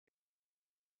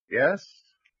Yes,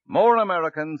 more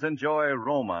Americans enjoy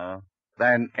Roma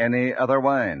than any other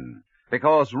wine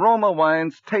because Roma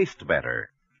wines taste better.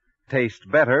 Taste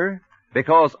better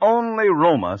because only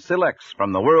Roma selects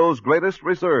from the world's greatest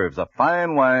reserves of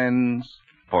fine wines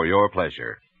for your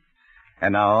pleasure.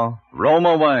 And now,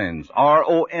 Roma Wines,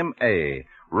 R-O-M-A,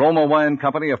 Roma Wine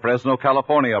Company of Fresno,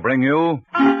 California, bring you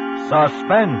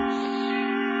Suspense.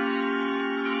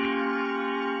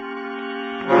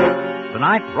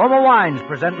 Tonight, Roma Wines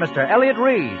present Mr. Elliot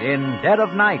Reed in Dead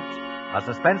of Night, a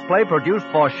suspense play produced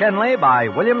for Shenley by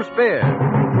William Spear.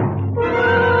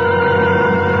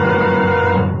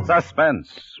 Suspense,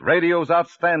 radio's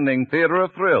outstanding theater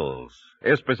of thrills,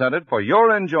 is presented for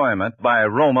your enjoyment by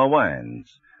Roma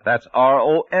Wines. That's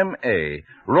R-O-M-A,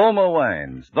 Roma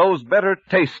Wines, those better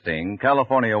tasting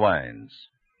California wines.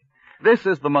 This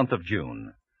is the month of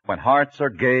June, when hearts are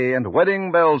gay and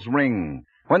wedding bells ring,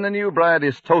 when the new bride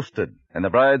is toasted and the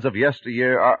brides of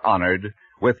yesteryear are honored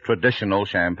with traditional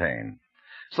champagne.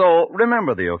 So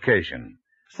remember the occasion.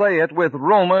 Say it with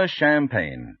Roma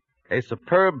Champagne, a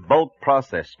superb bulk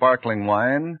process sparkling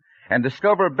wine, and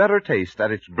discover better taste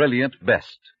at its brilliant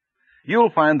best. You'll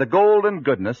find the golden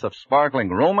goodness of sparkling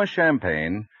Roma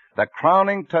Champagne the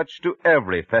crowning touch to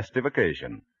every festive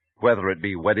occasion, whether it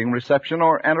be wedding reception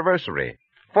or anniversary,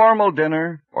 formal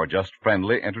dinner, or just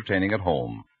friendly entertaining at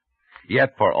home.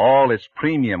 Yet for all its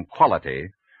premium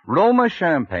quality, Roma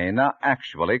Champagne now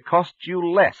actually costs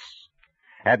you less.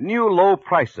 At new low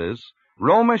prices,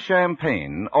 Roma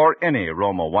Champagne, or any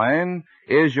Roma wine,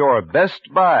 is your best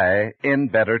buy in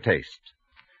better taste.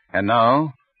 And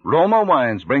now, Roma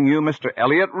Wines bring you Mr.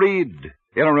 Elliot Reed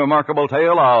in a remarkable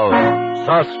tale of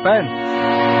Suspense.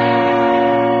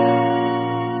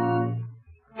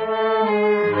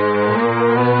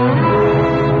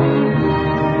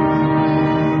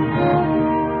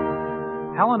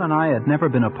 Helen and I had never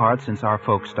been apart since our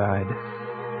folks died.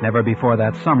 Never before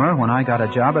that summer when I got a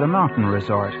job at a mountain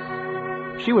resort.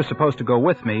 She was supposed to go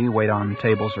with me, wait on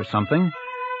tables or something,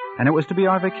 and it was to be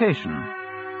our vacation.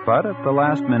 But at the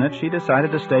last minute, she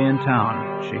decided to stay in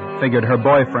town. She figured her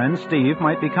boyfriend, Steve,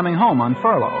 might be coming home on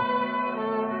furlough.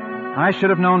 I should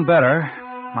have known better.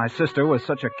 My sister was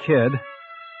such a kid.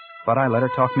 But I let her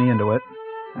talk me into it,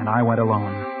 and I went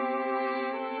alone.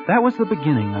 That was the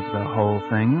beginning of the whole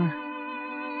thing.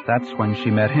 That's when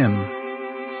she met him,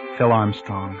 Phil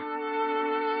Armstrong.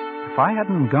 If I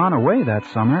hadn't gone away that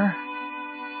summer,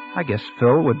 I guess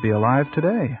Phil would be alive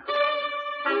today.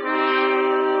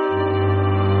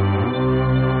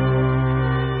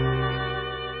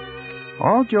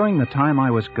 All during the time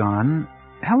I was gone,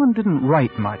 Helen didn't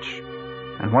write much,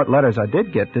 and what letters I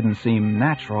did get didn't seem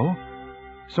natural,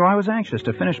 so I was anxious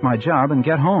to finish my job and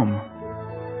get home.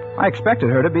 I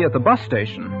expected her to be at the bus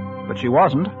station, but she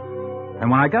wasn't, and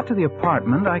when I got to the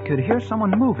apartment, I could hear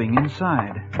someone moving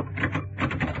inside.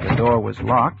 The door was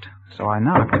locked, so I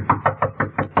knocked.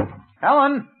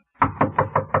 Helen!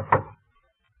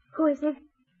 Who is it?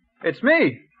 It's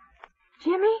me.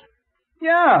 Jimmy?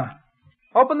 Yeah.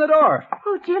 Open the door.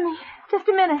 Oh, Jimmy, just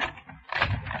a minute.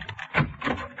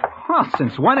 Well,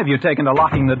 since when have you taken to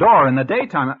locking the door in the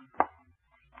daytime?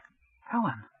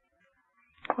 Helen,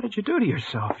 what did you do to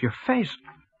yourself? Your face.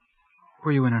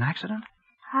 Were you in an accident?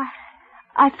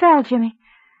 I fell, Jimmy.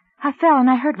 I fell and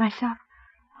I hurt myself.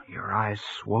 Your eyes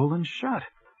swollen shut.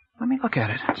 Let me look at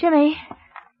it. Jimmy,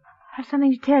 I have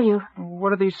something to tell you.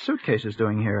 What are these suitcases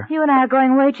doing here? You and I are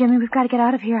going away, Jimmy. We've got to get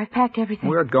out of here. I've packed everything.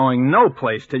 We're going no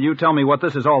place till you tell me what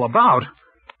this is all about.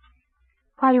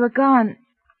 While you were gone,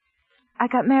 I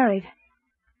got married.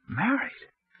 Married?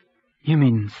 You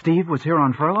mean Steve was here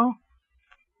on furlough?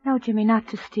 No, Jimmy, not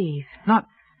to Steve. Not...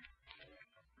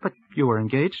 But you were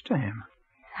engaged to him.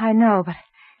 I know, but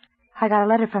I got a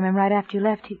letter from him right after you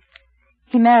left.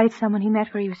 He married someone he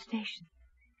met where he was stationed.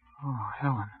 Oh,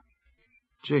 Helen.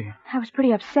 Gee. I was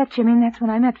pretty upset, Jimmy, and that's when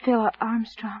I met Phil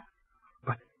Armstrong.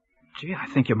 But, gee, I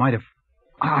think you might have...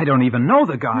 I don't even know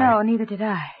the guy. No, neither did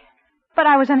I. But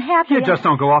I was unhappy. You just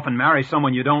don't go off and marry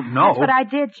someone you don't know. That's what I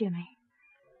did, Jimmy.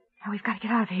 Now we've got to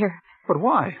get out of here. But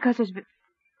why? Because there's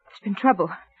been trouble.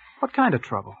 What kind of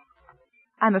trouble?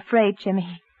 I'm afraid,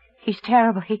 Jimmy. He's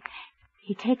terrible. He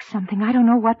takes something. I don't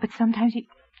know what, but sometimes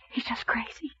he's just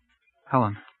crazy.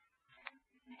 Helen.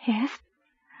 Yes?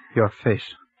 Your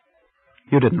face.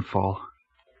 You didn't fall.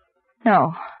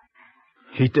 No.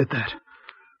 He did that.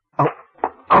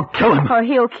 I'll kill him. Or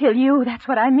he'll kill you. That's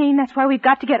what I mean. That's why we've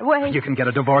got to get away. You can get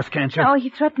a divorce, can't you? No, he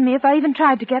threatened me if I even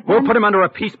tried to get one. We'll put him under a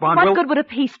peace bond. What good would a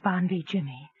peace bond be,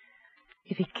 Jimmy,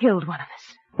 if he killed one of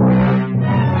us?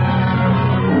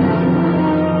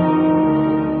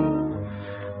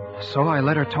 So I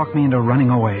let her talk me into running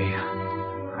away.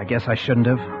 I guess I shouldn't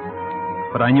have.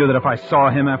 But I knew that if I saw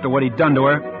him after what he'd done to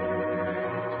her...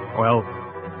 Well,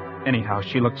 anyhow,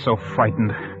 she looked so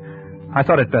frightened. I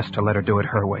thought it best to let her do it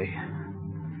her way.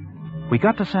 We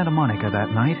got to Santa Monica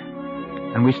that night,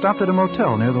 and we stopped at a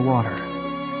motel near the water.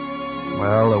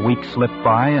 Well, a week slipped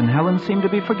by, and Helen seemed to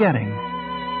be forgetting.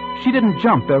 She didn't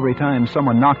jump every time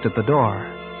someone knocked at the door.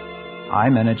 I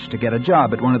managed to get a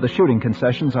job at one of the shooting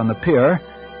concessions on the pier,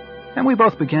 and we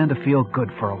both began to feel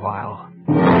good for a while.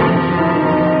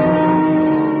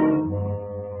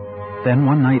 Then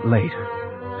one night late,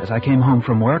 as I came home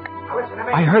from work,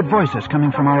 I heard voices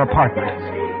coming from our apartment.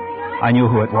 I knew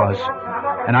who it was,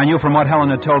 and I knew from what Helen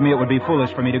had told me it would be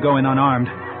foolish for me to go in unarmed.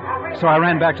 So I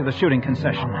ran back to the shooting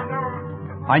concession.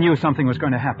 I knew something was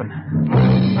going to happen.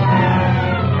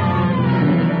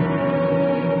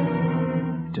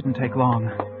 It didn't take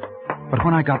long. But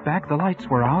when I got back, the lights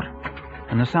were out,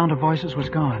 and the sound of voices was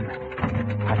gone.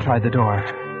 I tried the door.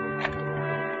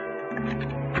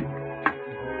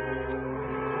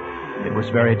 It was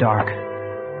very dark.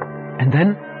 And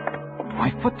then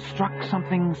my foot struck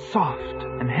something soft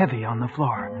and heavy on the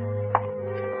floor.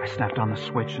 I snapped on the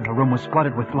switch, and the room was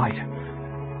flooded with light.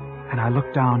 And I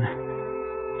looked down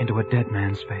into a dead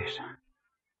man's face.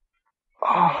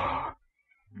 Oh!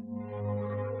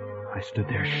 I stood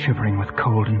there shivering with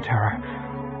cold and terror,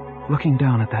 looking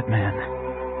down at that man.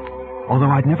 Although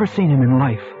I'd never seen him in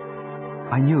life,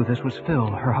 I knew this was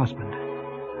Phil, her husband.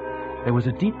 There was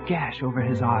a deep gash over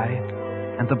his eye,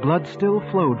 and the blood still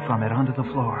flowed from it onto the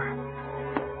floor.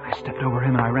 I stepped over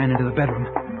him and I ran into the bedroom.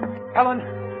 Helen!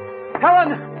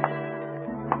 Helen!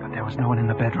 But there was no one in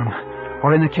the bedroom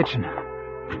or in the kitchen.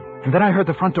 And then I heard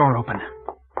the front door open.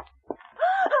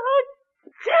 Oh,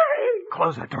 Jerry!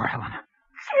 Close that door, Helen.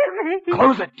 Jimmy!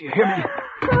 Close it, do you hear me?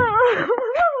 Oh.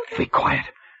 Be quiet.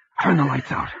 Turn the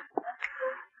lights out.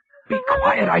 Be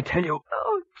quiet, I tell you.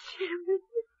 Oh, Jimmy.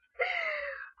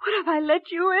 What have I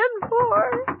let you in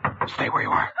for? Stay where you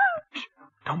are. Shh.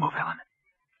 Don't move, Helen.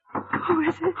 Who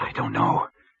is it? I don't know.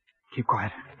 Keep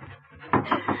quiet.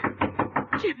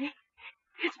 Jimmy,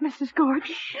 it's Mrs. Gordon.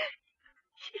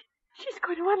 She's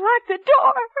going to unlock the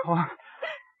door.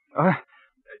 Oh,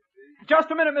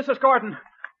 just a minute, Mrs. Gordon.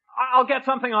 I'll get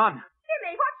something on.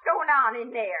 Jimmy, what's going on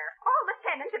in there? All the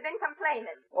tenants have been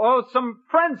complaining. Oh, some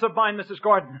friends of mine, Mrs.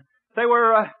 Gordon. They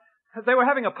were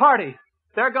having a party.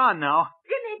 They're gone now.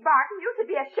 Jimmy Barton, you should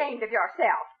be ashamed of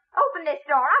yourself. Open this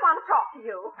door. I want to talk to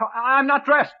you. I'm not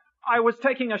dressed. I was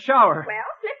taking a shower.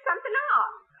 Well, slip something on.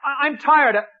 I'm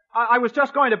tired. I was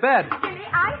just going to bed. Jimmy,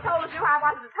 I told you I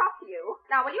wanted to talk to you.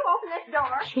 Now, will you open this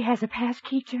door? She has a pass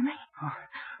key, Jimmy.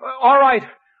 All right,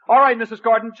 Mrs.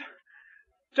 Gordon.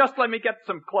 Just let me get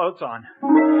some clothes on.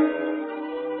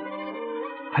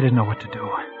 I didn't know what to do.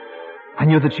 I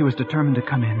knew that she was determined to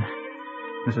come in.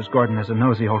 Mrs. Gordon is a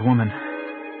nosy old woman.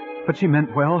 But she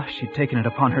meant well. She'd taken it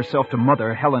upon herself to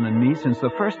mother Helen and me since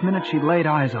the first minute she'd laid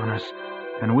eyes on us.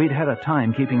 And we'd had a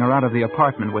time keeping her out of the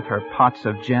apartment with her pots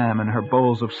of jam and her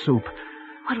bowls of soup.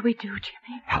 What do we do,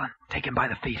 Jimmy? Helen, take him by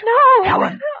the feet. No!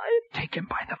 Helen, take him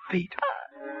by the feet.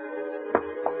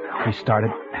 We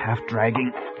started half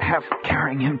dragging, half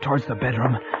carrying him towards the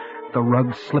bedroom, the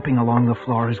rug slipping along the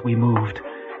floor as we moved.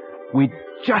 We'd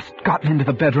just gotten into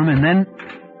the bedroom and then...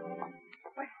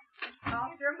 As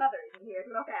long as your mother isn't here to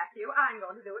look after you, I'm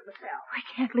going to do it myself. We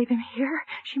can't leave him here.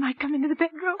 She might come into the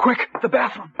bedroom. Quick, the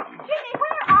bathroom. Jimmy,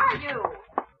 where are you?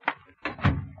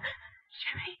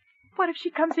 Jimmy, what if she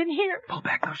comes in here? Pull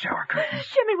back those shower curtains.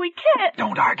 Jimmy, we can't.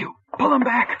 Don't argue. Pull them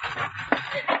back.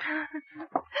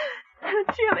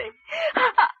 Jimmy,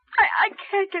 I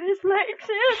can't get his legs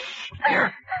in.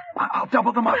 Here, I'll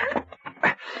double them up.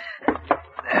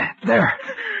 There.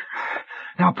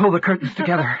 Now pull the curtains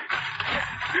together.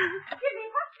 Jimmy,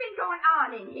 what's been going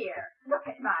on in here? Look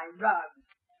at my rug.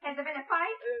 Has there been a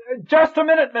fight? Just a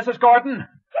minute, Mrs. Gordon.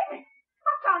 Jimmy,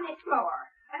 what's on this floor?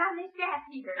 And on this gas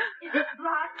heater? Is it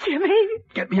blood? Jimmy.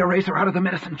 Get me a razor out of the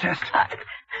medicine chest.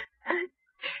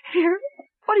 Here,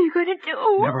 what are you going to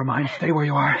do? Never mind. Stay where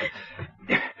you are.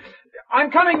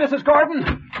 I'm coming, Mrs.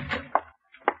 Gordon.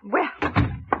 Well,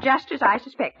 just as I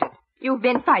suspected. You've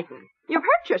been fighting. You've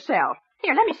hurt yourself.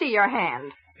 Here, let me see your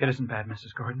hand. It isn't bad,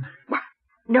 Mrs. Gordon.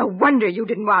 No wonder you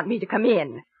didn't want me to come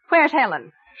in. Where's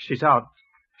Helen? She's out.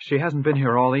 She hasn't been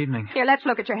here all evening. Here, let's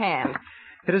look at your hand.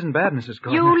 It isn't bad, Mrs.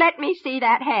 Gordon. You let me see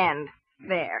that hand.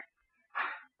 There.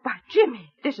 Why,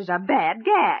 Jimmy, this is a bad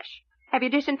gash. Have you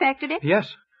disinfected it?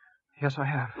 Yes. Yes, I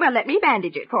have. Well, let me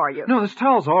bandage it for you. No, this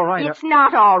towel's all right. It's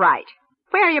not all right.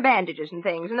 Where are your bandages and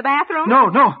things? In the bathroom?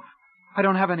 No. I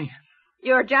don't have any.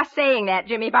 You're just saying that,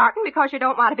 Jimmy Barton, because you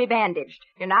don't want to be bandaged.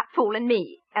 You're not fooling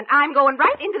me. And I'm going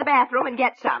right into the bathroom and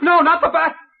get some. No, not the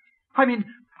bath. I mean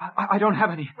I don't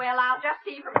have any. Well, I'll just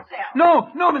see for myself.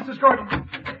 No, Mrs. Gordon.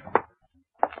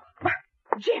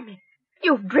 Jimmy,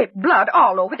 you've dripped blood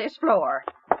all over this floor.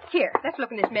 Here, let's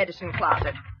look in this medicine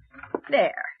closet.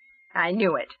 There. I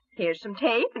knew it. Here's some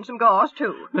tape and some gauze,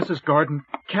 too. Mrs. Gordon,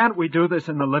 can't we do this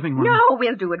in the living room? No,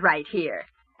 we'll do it right here.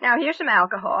 Now, here's some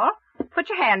alcohol. Put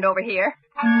your hand over here.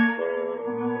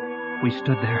 We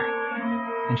stood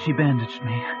there, and she bandaged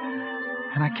me.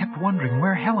 And I kept wondering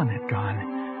where Helen had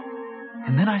gone.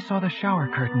 And then I saw the shower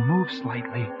curtain move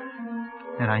slightly.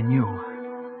 And I knew.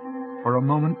 For a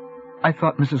moment, I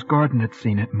thought Mrs. Gordon had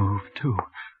seen it move, too.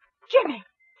 Jimmy,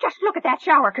 just look at that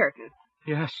shower curtain.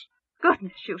 Yes.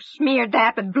 Goodness, you've smeared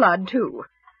that with blood, too.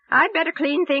 I'd better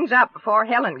clean things up before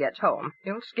Helen gets home.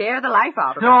 You'll scare the life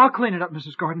out of her. No, I'll clean it up,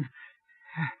 Mrs. Gordon.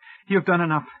 You've done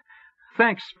enough.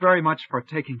 Thanks very much for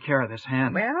taking care of this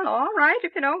hand. Well, all right,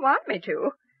 if you don't want me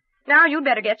to. Now you'd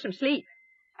better get some sleep.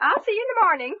 I'll see you in the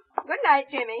morning. Good night,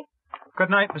 Jimmy. Good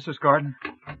night, Mrs. Gordon.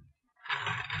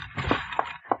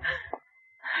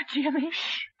 Jimmy.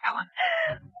 Shh, Helen.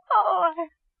 Oh,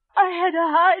 I had to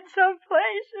hide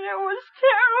someplace, and it was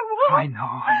terrible. I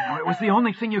know. It was the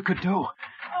only thing you could do.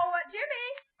 Oh, Jimmy.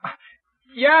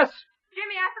 Yes?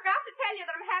 Jimmy, I forgot to tell you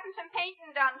that I'm having some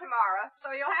painting done tomorrow,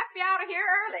 so you'll have to be out of here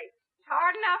early. It's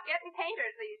hard enough getting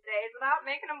painters these days without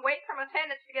making them wait for my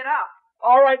tenants to get up.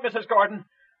 All right, Mrs. Gordon.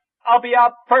 I'll be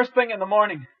out first thing in the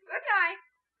morning. Good night.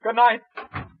 Good night.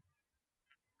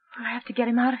 I have to get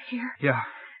him out of here. Yeah.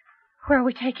 Where'll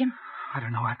we take him? I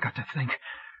don't know. I've got to think.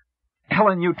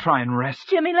 Helen, you try and rest.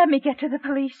 Jimmy, let me get to the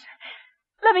police.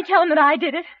 Let me tell him that I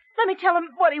did it. Let me tell him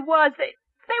what he was. They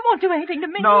won't do anything to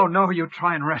me. No, you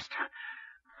try and rest.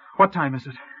 What time is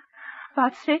it?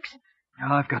 About 6.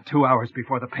 Well, I've got 2 hours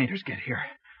before the painters get here.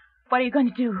 What are you going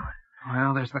to do?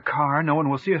 Well, there's the car. No one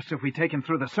will see us if we take him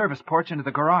through the service porch into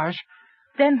the garage.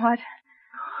 Then what?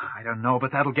 I don't know,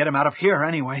 but that'll get him out of here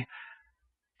anyway.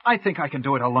 I think I can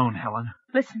do it alone, Helen.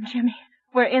 Listen, Jimmy,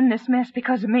 we're in this mess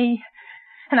because of me.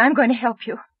 And I'm going to help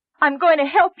you. I'm going to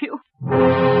help you.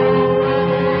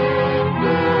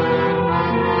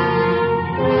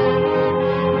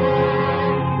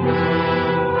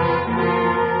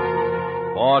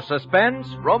 For Suspense,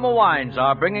 Roma Wines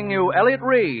are bringing you Elliott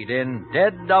Reed in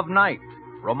Dead of Night.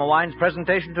 Roma Wines'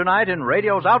 presentation tonight in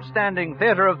radio's outstanding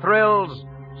theater of thrills,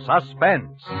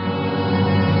 Suspense.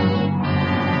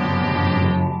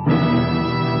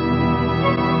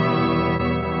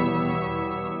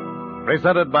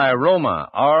 Presented by Roma,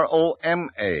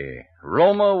 R-O-M-A.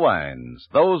 Roma Wines,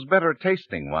 those better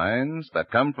tasting wines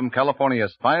that come from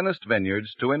California's finest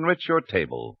vineyards to enrich your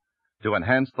table, to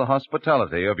enhance the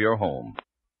hospitality of your home.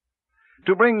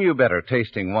 To bring you better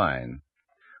tasting wine,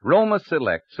 Roma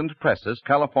selects and presses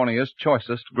California's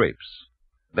choicest grapes.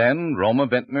 Then Roma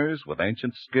vintners with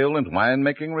ancient skill and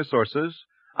winemaking resources,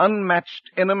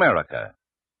 unmatched in America,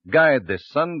 guide this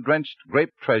sun-drenched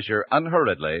grape treasure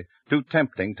unhurriedly to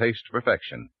tempting taste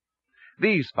perfection.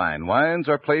 These fine wines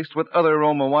are placed with other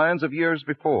Roma wines of years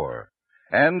before,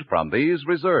 and from these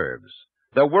reserves,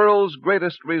 the world's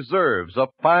greatest reserves of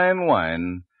fine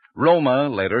wine, Roma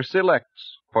later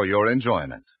selects for your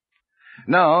enjoyment.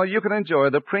 Now you can enjoy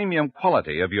the premium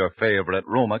quality of your favorite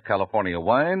Roma California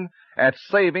wine at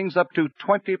savings up to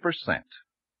 20%.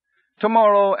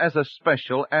 Tomorrow, as a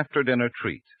special after-dinner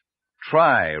treat,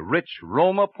 try rich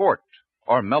Roma Port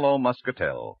or mellow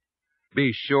Muscatel.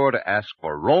 Be sure to ask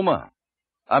for Roma,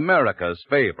 America's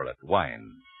favorite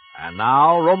wine. And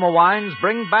now, Roma Wines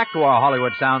bring back to our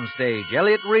Hollywood soundstage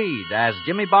Elliott Reed as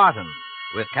Jimmy Barton,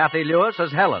 with Kathy Lewis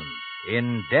as Helen,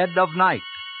 in Dead of Night,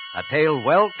 a tale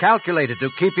well calculated to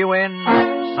keep you in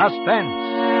suspense.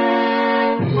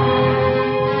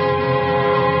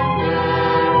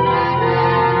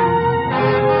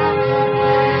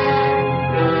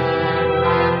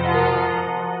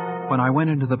 When I went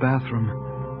into the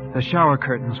bathroom, the shower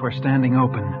curtains were standing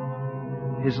open.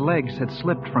 His legs had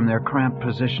slipped from their cramped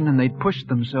position, and they'd pushed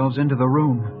themselves into the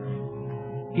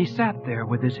room. He sat there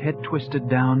with his head twisted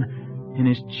down and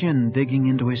his chin digging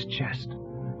into his chest.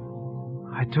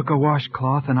 I took a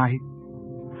washcloth and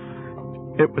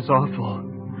It was awful.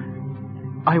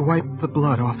 I wiped the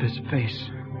blood off his face.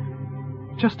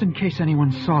 Just in case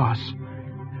anyone saw us.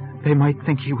 They might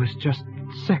think he was just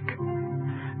sick.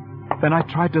 Then I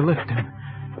tried to lift him,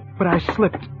 but I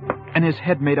slipped, and his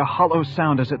head made a hollow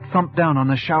sound as it thumped down on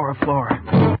the shower floor.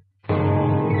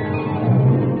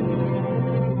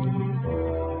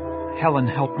 Helen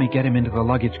helped me get him into the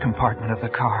luggage compartment of the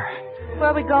car. Where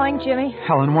are we going, Jimmy?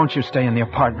 Helen, won't you stay in the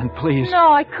apartment, please?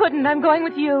 No, I couldn't. I'm going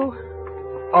with you.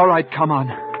 All right, come on.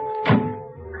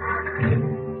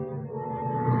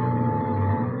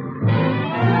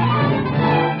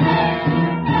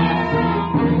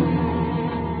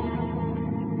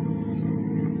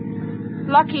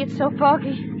 lucky it's so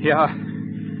foggy. Yeah.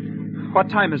 What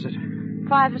time is it?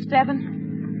 5 or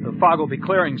 7. The fog will be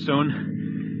clearing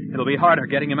soon. It'll be harder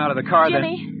getting him out of the car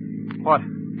Jimmy. than... What?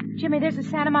 Jimmy, there's the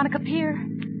Santa Monica Pier.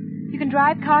 You can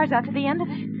drive cars out to the end of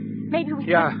it. Maybe we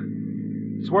Yeah.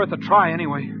 It's worth a try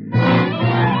anyway.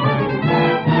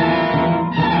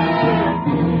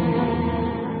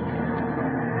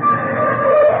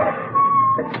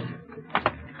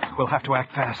 We'll have to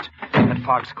act fast. That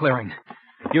fog's clearing.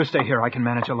 You stay here. I can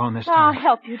manage alone this I'll time.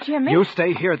 help you, Jimmy. You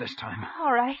stay here this time.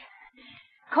 All right.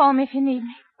 Call me if you need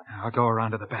me. I'll go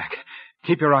around to the back.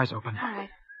 Keep your eyes open. All right.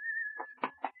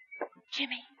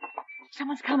 Jimmy,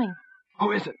 someone's coming.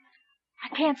 Who is it?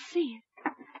 I can't see it.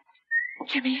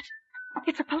 Jimmy,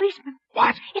 it's a policeman.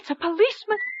 What? It's a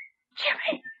policeman.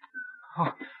 Jimmy.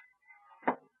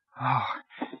 Oh,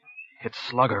 it's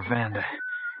Slugger Vanda.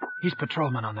 He's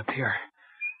patrolman on the pier.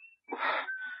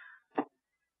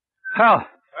 Hal.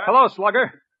 Hello,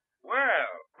 Slugger. Well,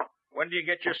 when do you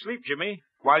get your sleep, Jimmy?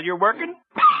 While you're working?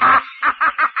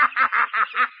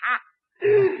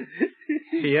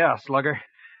 Yeah, Slugger.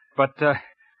 But,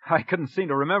 I couldn't seem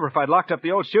to remember if I'd locked up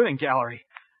the old shooting gallery.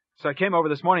 So I came over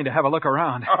this morning to have a look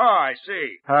around. Oh, I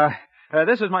see.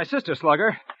 This is my sister,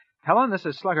 Slugger. Helen, this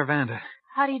is Slugger Vanda.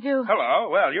 How do you do? Hello.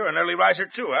 Well, you're an early riser,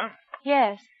 too, huh?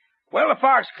 Yes. Well, the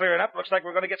fog's clearing up. Looks like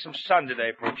we're going to get some sun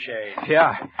today for a change.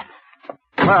 Yeah.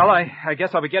 Well, I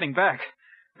guess I'll be getting back.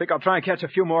 Think I'll try and catch a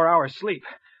few more hours sleep.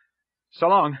 So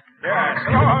long. Yeah,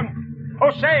 so long.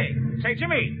 Oh, say,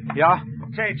 Jimmy. Yeah?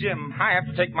 Say, Jim, I have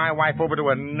to take my wife over to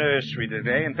a nursery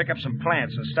today and pick up some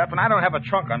plants and stuff, and I don't have a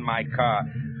trunk on my car.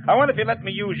 I wonder if you let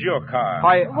me use your car.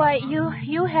 Why,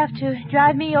 you have to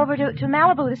drive me over to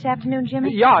Malibu this afternoon,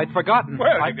 Jimmy. Yeah, I'd forgotten.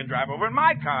 Well, you can drive over in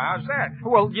my car. How's that?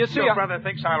 Well, you see... Your brother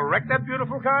thinks I'll wreck that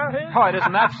beautiful car? Oh, it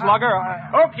isn't that, Slugger.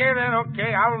 Okay, then,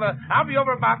 okay. I'll be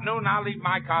over about noon. I'll leave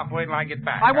my car for you till I get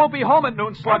back. I won't be home at noon,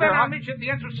 Well, Slugger. then I'll meet you at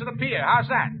the entrance to the pier. How's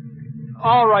that?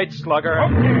 All right, Slugger.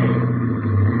 Okay.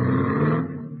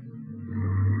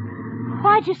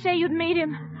 Why'd you say you'd meet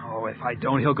him? Oh, if I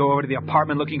don't, he'll go over to the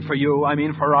apartment looking for you. I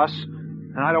mean, for us.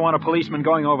 And I don't want a policeman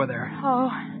going over there.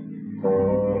 Oh.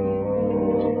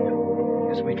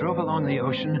 As we drove along the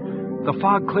ocean, the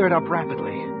fog cleared up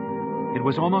rapidly. It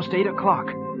was almost 8 o'clock,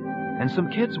 and some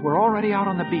kids were already out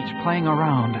on the beach playing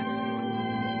around.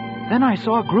 Then I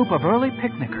saw a group of early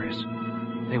picnickers.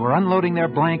 They were unloading their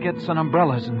blankets and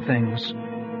umbrellas and things.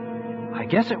 I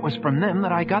guess it was from them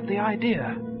that I got the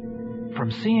idea.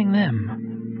 From seeing them.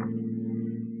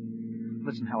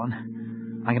 Listen, Helen,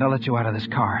 I'm going to let you out of this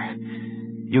car.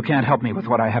 You can't help me with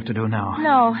what I have to do now.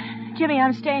 No. Jimmy,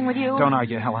 I'm staying with you. Don't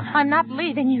argue, Helen. I'm not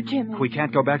leaving you, Jimmy. We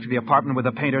can't go back to the apartment with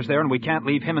the painters there, and we can't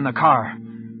leave him in the car.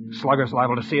 Slugger's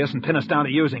liable to see us and pin us down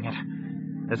to using it.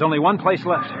 There's only one place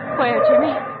left. Where,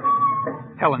 Jimmy?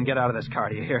 Helen, get out of this car,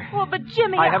 do you hear? Well, but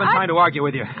Jimmy, I haven't time to argue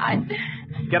with you.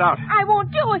 Get out. I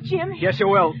won't do it, Jimmy. Yes, you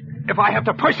will. If I have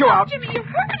to push you out. Jimmy, you're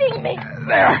hurting me.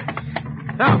 There.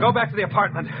 Now, go back to the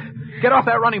apartment. Get off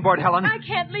that running board, Helen. I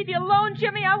can't leave you alone,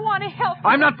 Jimmy. I want to help you.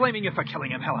 I'm not blaming you for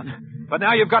killing him, Helen. But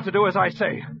now you've got to do as I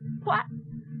say. What?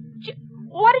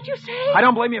 What did you say? I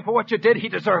don't blame you for what you did. He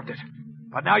deserved it.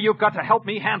 But now you've got to help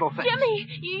me handle things. Jimmy,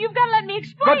 you've got to let me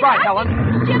explain. Goodbye,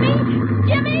 Helen. Jimmy!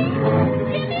 Jimmy!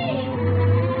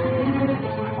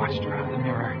 I watched her out of the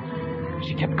mirror.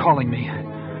 She kept calling me.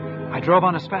 I drove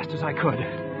on as fast as I could.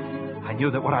 I knew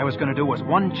that what I was going to do was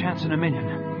one chance in a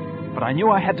million. But I knew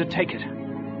I had to take it.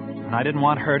 And I didn't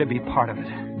want her to be part of it.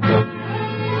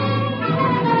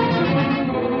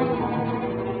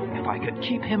 If I could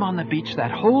keep him on the beach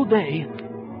that whole day,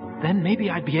 then maybe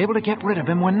I'd be able to get rid of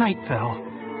him when night fell.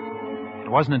 It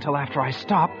wasn't until after I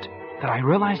stopped that I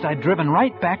realized I'd driven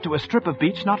right back to a strip of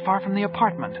beach not far from the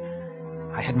apartment.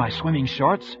 I had my swimming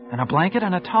shorts and a blanket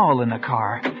and a towel in the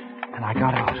car, and I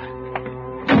got out.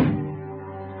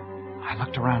 I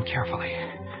looked around carefully,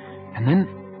 and then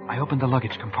I opened the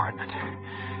luggage compartment.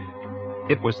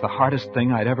 It was the hardest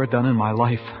thing I'd ever done in my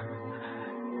life.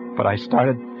 But I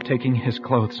started taking his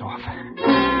clothes off.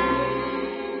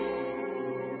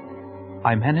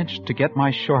 I managed to get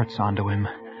my shorts onto him.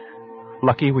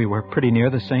 Lucky we were pretty near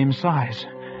the same size.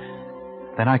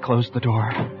 Then I closed the door,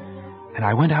 and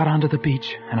I went out onto the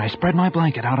beach, and I spread my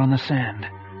blanket out on the sand.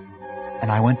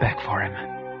 And I went back for him.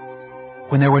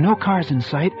 When there were no cars in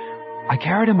sight, I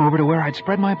carried him over to where I'd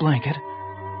spread my blanket,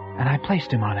 and I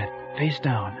placed him on it, face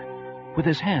down, with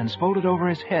his hands folded over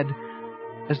his head,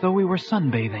 as though we were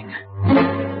sunbathing.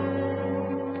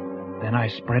 Then I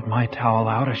spread my towel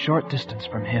out a short distance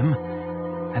from him,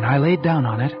 and I laid down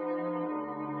on it,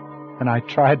 and I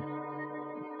tried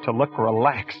to look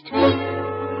relaxed.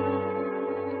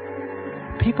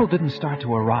 people didn't start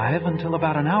to arrive until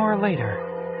about an hour later.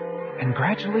 And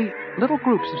gradually, little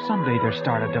groups of sunbathers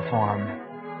started to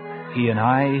form. He and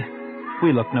I,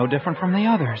 we looked no different from the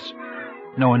others.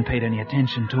 No one paid any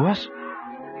attention to us.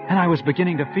 And I was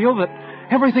beginning to feel that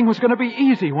everything was going to be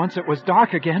easy once it was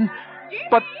dark again. Jimmy,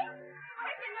 But...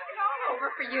 I've been looking all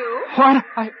over for you.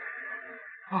 What?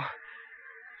 Oh,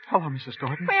 hello, Mrs.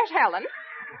 Gordon. Where's Helen?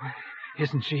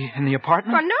 Isn't she in the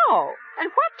apartment? Well, no. And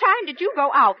what time did you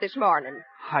go out this morning?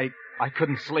 I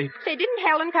couldn't sleep. Say, didn't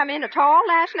Helen come in at all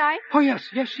last night? Oh, yes,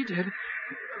 she did.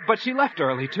 But she left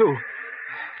early, too.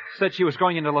 Said she was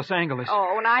going into Los Angeles.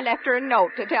 Oh, and I left her a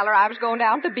note to tell her I was going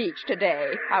down to the beach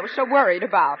today. I was so worried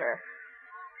about her.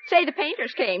 Say, the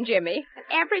painters came, Jimmy, and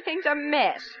everything's a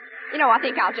mess. You know, I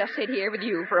think I'll just sit here with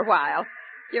you for a while.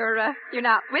 You're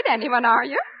not with anyone, are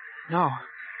you? No,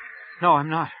 I'm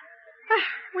not.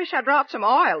 Wish I brought some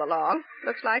oil along.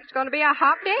 Looks like it's going to be a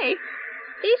hot day.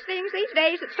 These things these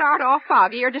days that start off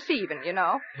foggy are deceiving, you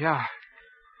know. Yeah,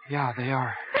 they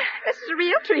are. This is a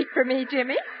real treat for me,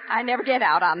 Jimmy. I never get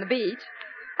out on the beach.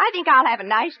 I think I'll have a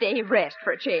nice day of rest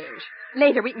for a change.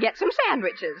 Later we can get some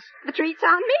sandwiches. The treat's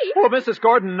on me. Oh, Mrs.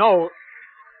 Gordon, no.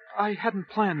 I hadn't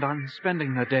planned on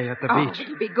spending the day at the beach.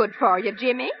 It'll be good for you,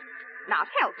 Jimmy. Not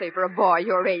healthy for a boy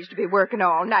your age to be working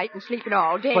all night and sleeping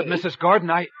all day. But, Mrs.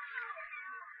 Gordon,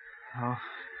 Oh.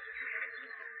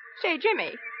 Say,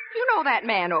 Jimmy, you know that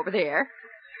man over there?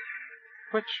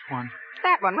 Which one?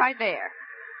 That one right there.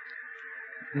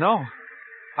 No,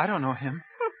 I don't know him.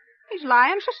 He's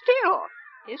lying so still.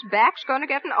 His back's going to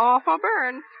get an awful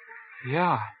burn.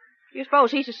 Yeah. You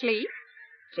suppose he's asleep?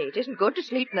 Say, it isn't good to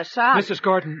sleep in the sun. Mrs.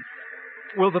 Gordon,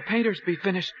 will the painters be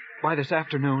finished by this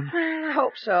afternoon? Well, I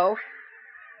hope so.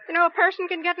 You know, a person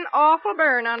can get an awful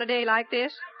burn on a day like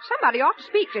this. Somebody ought to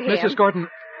speak to him. Mrs. Gordon,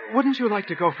 wouldn't you like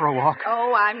to go for a walk?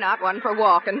 Oh, I'm not one for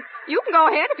walking. You can go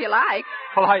ahead if you like.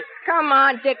 Well, Come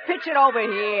on, Dick, pitch it over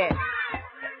here.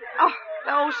 Oh,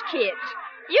 those kids.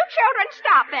 You children,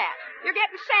 stop that. You're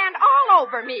getting sand all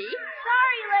over me.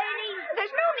 Sorry, lady.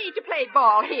 There's no need to play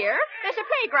ball here. There's a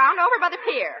playground over by the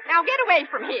pier. Now get away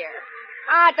from here.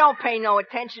 Don't pay no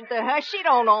attention to her. She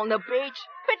don't own the beach.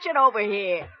 Pitch it over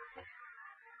here.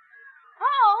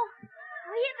 Oh,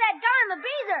 we hit that guy in the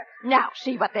beezer. Now,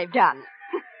 see what they've done.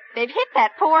 They've hit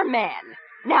that poor man.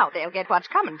 Now they'll get what's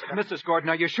coming to them. Mrs. Gordon,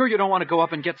 are you sure you don't want to go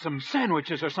up and get some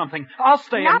sandwiches or something? I'll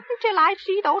stay Not until I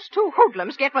see those two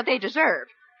hoodlums get what they deserve.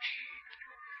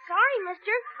 Sorry,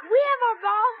 mister. We have our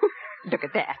ball. Look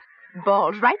at that.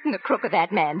 Ball's right in the crook of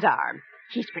that man's arm.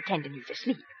 He's pretending he's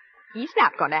asleep. He's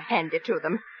not going to hand it to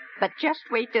them. But just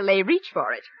wait till they reach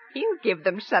for it. He'll give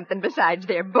them something besides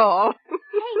their ball.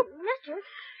 Hey, mister,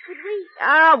 could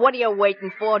we... What are you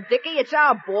waiting for, Dickie? It's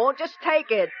our ball. Just take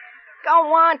it.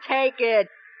 Go on, take it.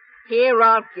 Here,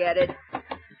 I'll get it.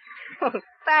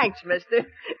 Thanks, mister.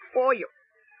 For you.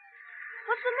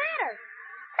 What's the matter?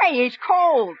 Hey, he's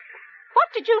cold. What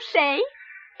did you say?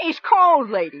 He's cold,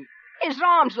 lady. His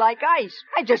arm's like ice.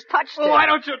 I just touched it. Why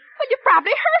don't you... Well, you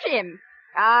probably hurt him.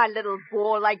 A little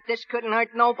ball like this couldn't hurt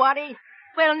nobody.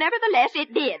 Well, nevertheless,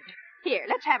 it did. Here,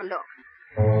 let's have a look.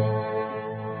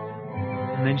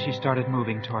 And then she started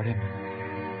moving toward him.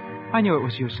 I knew it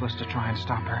was useless to try and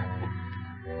stop her.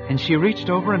 And she reached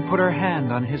over and put her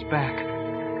hand on his back.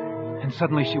 And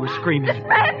suddenly she was screaming. This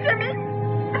man, Jimmy!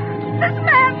 This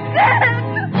man's dead!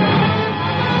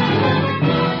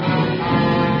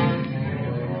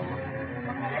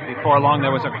 Before long,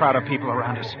 there was a crowd of people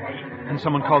around us. And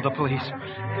someone called the police.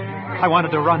 I wanted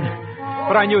to run,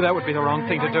 but I knew that would be the wrong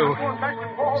thing to do.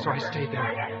 So I stayed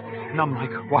there, numb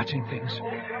like watching things.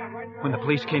 When the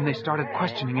police came, they started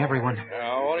questioning everyone.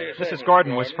 Mrs.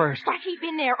 Gordon was first. But he'd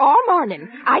been there all morning.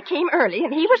 I came early,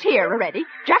 and he was here already,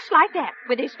 just like that,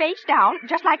 with his face down,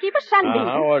 just like he was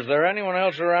sunbathing. Was there anyone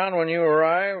else around when you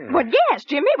arrived? Well, yes,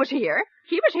 Jimmy was here.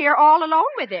 He was here all alone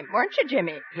with him, weren't you,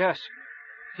 Jimmy?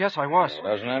 Yes, I was.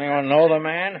 Doesn't anyone know the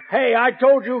man? Hey, I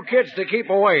told you kids to keep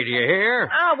away, do you hear?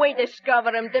 We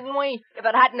discovered him, didn't we? If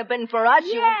it hadn't have been for us,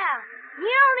 Yeah. You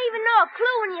don't even know a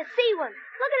clue when you see one.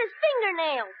 Look at his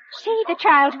fingernails. See, the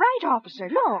child's right, officer.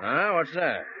 Look. What's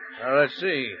that? Let's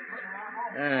see.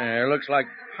 It looks like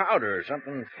powder,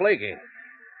 something flaky.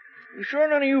 You sure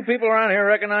none of you people around here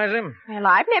recognize him? Well,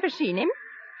 I've never seen him.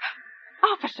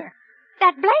 Officer,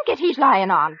 that blanket he's lying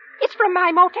on, it's from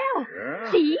my motel.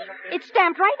 Yeah? See? It's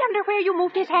stamped right under where you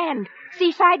moved his hand.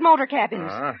 Seaside Motor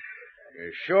Cabins.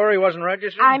 You sure he wasn't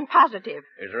registered? I'm positive.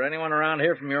 Is there anyone around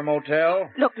here from your motel?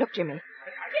 Look, Jimmy.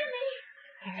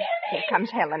 Here comes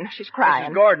Helen. She's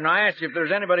crying. Mrs. Gordon, I asked you if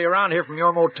there's anybody around here from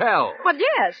your motel. Well,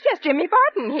 yes, Jimmy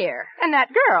Barton here. And that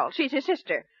girl, she's his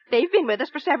sister. They've been with us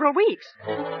for several weeks.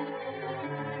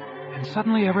 And And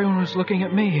suddenly everyone was looking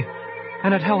at me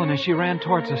and at Helen as she ran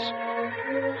towards us.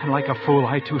 And like a fool,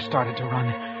 I too started to run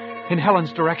in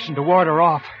Helen's direction to ward her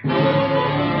off.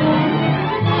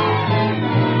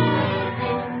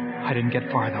 I didn't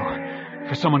get far, though,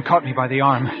 for someone caught me by the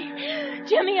arm.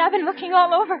 Jimmy, I've been looking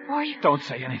all over for you. Don't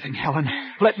say anything, Helen.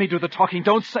 Let me do the talking.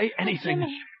 Don't say anything.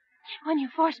 Jimmy, when you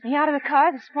forced me out of the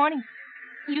car this morning,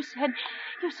 you said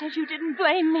you didn't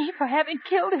blame me for having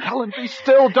killed him. Helen, be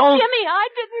still. Don't. Jimmy, I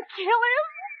didn't kill him.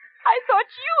 I thought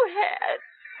you had.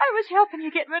 I was helping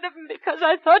you get rid of him because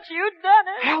I thought you'd done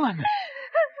it. Helen!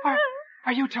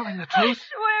 Are you telling the truth?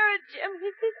 I swear it, Jimmy.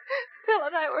 Phil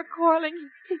and I were quarreling.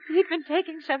 He'd been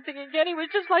taking something again. He was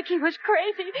just like he was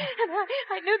crazy. And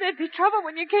I knew there'd be trouble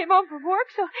when you came home from work,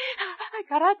 so I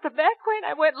got out the back way and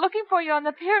I went looking for you on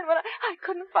the pier, and when I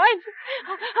couldn't find you,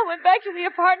 I went back to the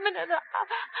apartment and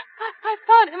I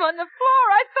found him on the floor.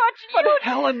 I thought you... But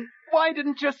Helen, why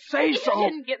didn't you say so? You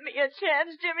didn't give me a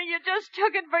chance, Jimmy. You just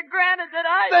took it for granted that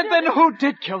I... Then who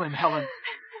did kill him, Helen?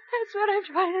 That's what I'm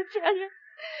trying to tell you.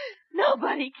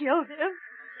 Nobody killed him.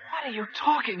 What are you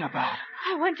talking about?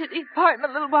 I went to the apartment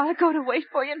a little while ago to wait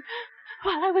for you, and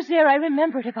while I was there, I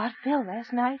remembered about Phil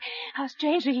last night. How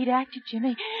strangely he'd acted,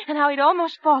 Jimmy, and how he'd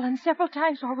almost fallen several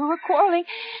times while we were quarreling.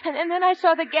 And then I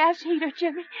saw the gas heater,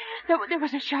 Jimmy. There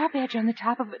was a sharp edge on the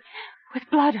top of it with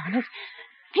blood on it.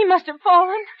 He must have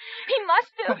fallen. He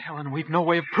must have. But, Helen, we've no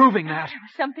way of proving that. There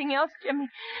was something else, Jimmy.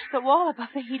 The wall above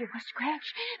the heater was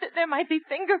scratched. There might be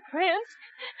fingerprints.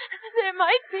 There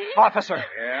might be. Officer.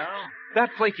 Yeah?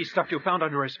 That flaky stuff you found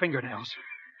under his fingernails.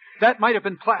 That might have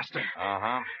been plaster.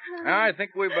 Uh-huh. I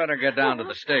think we better get down to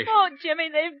the station. Oh, Jimmy,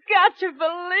 they've got to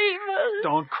believe us.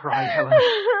 Don't cry, Helen.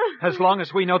 As long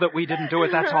as we know that we didn't do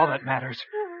it, that's all that matters.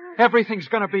 Everything's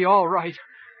going to be all right.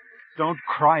 Don't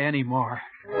cry anymore.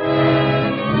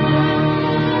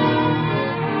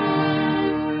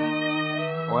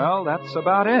 Well, that's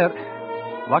about it.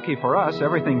 Lucky for us,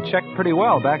 everything checked pretty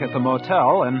well back at the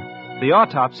motel, and the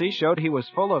autopsy showed he was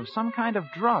full of some kind of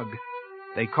drug.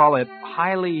 They call it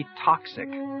highly toxic.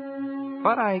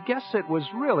 But I guess it was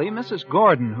really Mrs.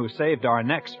 Gordon who saved our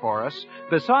necks for us,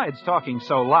 besides talking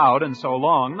so loud and so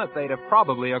long that they'd have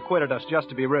probably acquitted us just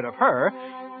to be rid of her.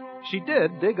 She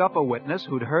did dig up a witness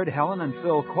who'd heard Helen and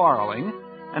Phil quarreling,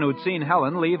 and who'd seen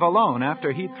Helen leave alone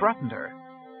after he'd threatened her.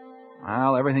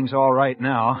 Well, everything's all right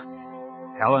now.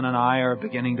 Helen and I are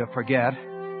beginning to forget.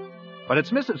 But it's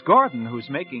Mrs. Gordon who's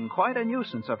making quite a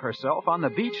nuisance of herself on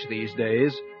the beach these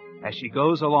days, as she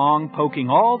goes along poking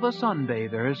all the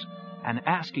sunbathers and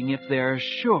asking if they're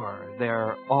sure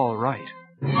they're all right.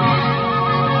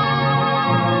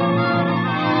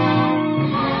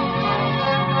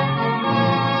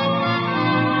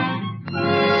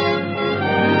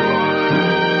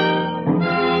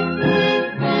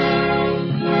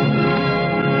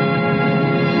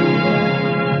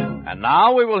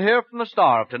 Now we will hear from the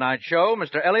star of tonight's show,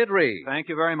 Mr. Elliot Reed. Thank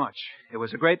you very much. It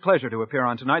was a great pleasure to appear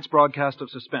on tonight's broadcast of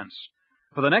Suspense.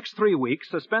 For the next 3 weeks,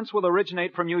 Suspense will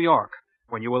originate from New York,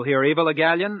 when you will hear Eva Le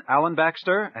Gallienne, Alan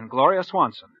Baxter, and Gloria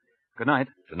Swanson. Good night.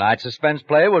 Tonight's Suspense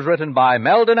play was written by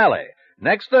Mel Dinelli.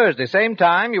 Next Thursday, same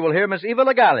time, you will hear Miss Eva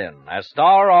Le Gallienne as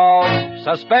star of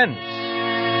Suspense.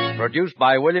 Produced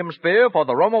by William Spear for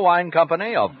the Roma Wine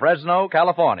Company of Fresno,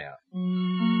 California.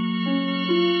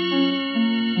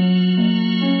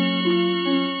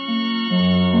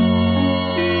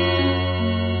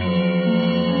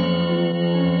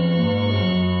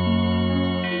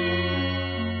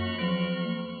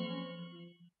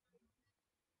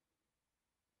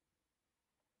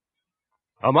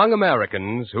 Among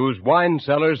Americans whose wine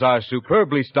cellars are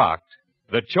superbly stocked,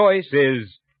 the choice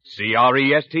is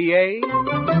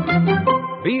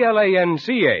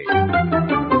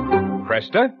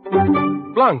Cresta,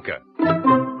 Blanca,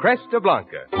 Cresta Blanca, Cresta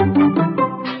Blanca.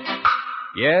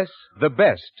 Yes, the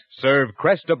best serve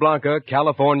Cresta Blanca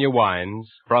California wines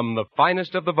from the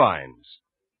finest of the vines.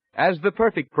 As the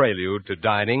perfect prelude to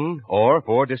dining or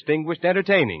for distinguished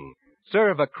entertaining,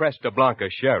 serve a Cresta Blanca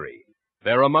sherry.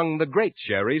 They're among the great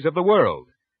sherries of the world,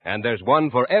 and there's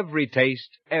one for every taste,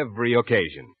 every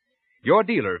occasion. Your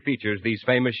dealer features these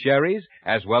famous sherries,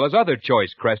 as well as other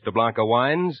choice Cresta Blanca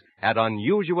wines, at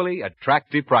unusually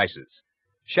attractive prices.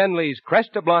 Shenley's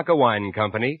Cresta Blanca Wine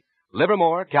Company,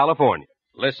 Livermore, California.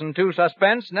 Listen to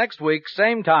Suspense next week,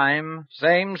 same time,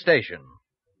 same station.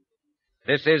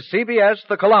 This is CBS,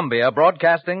 the Columbia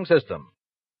Broadcasting System.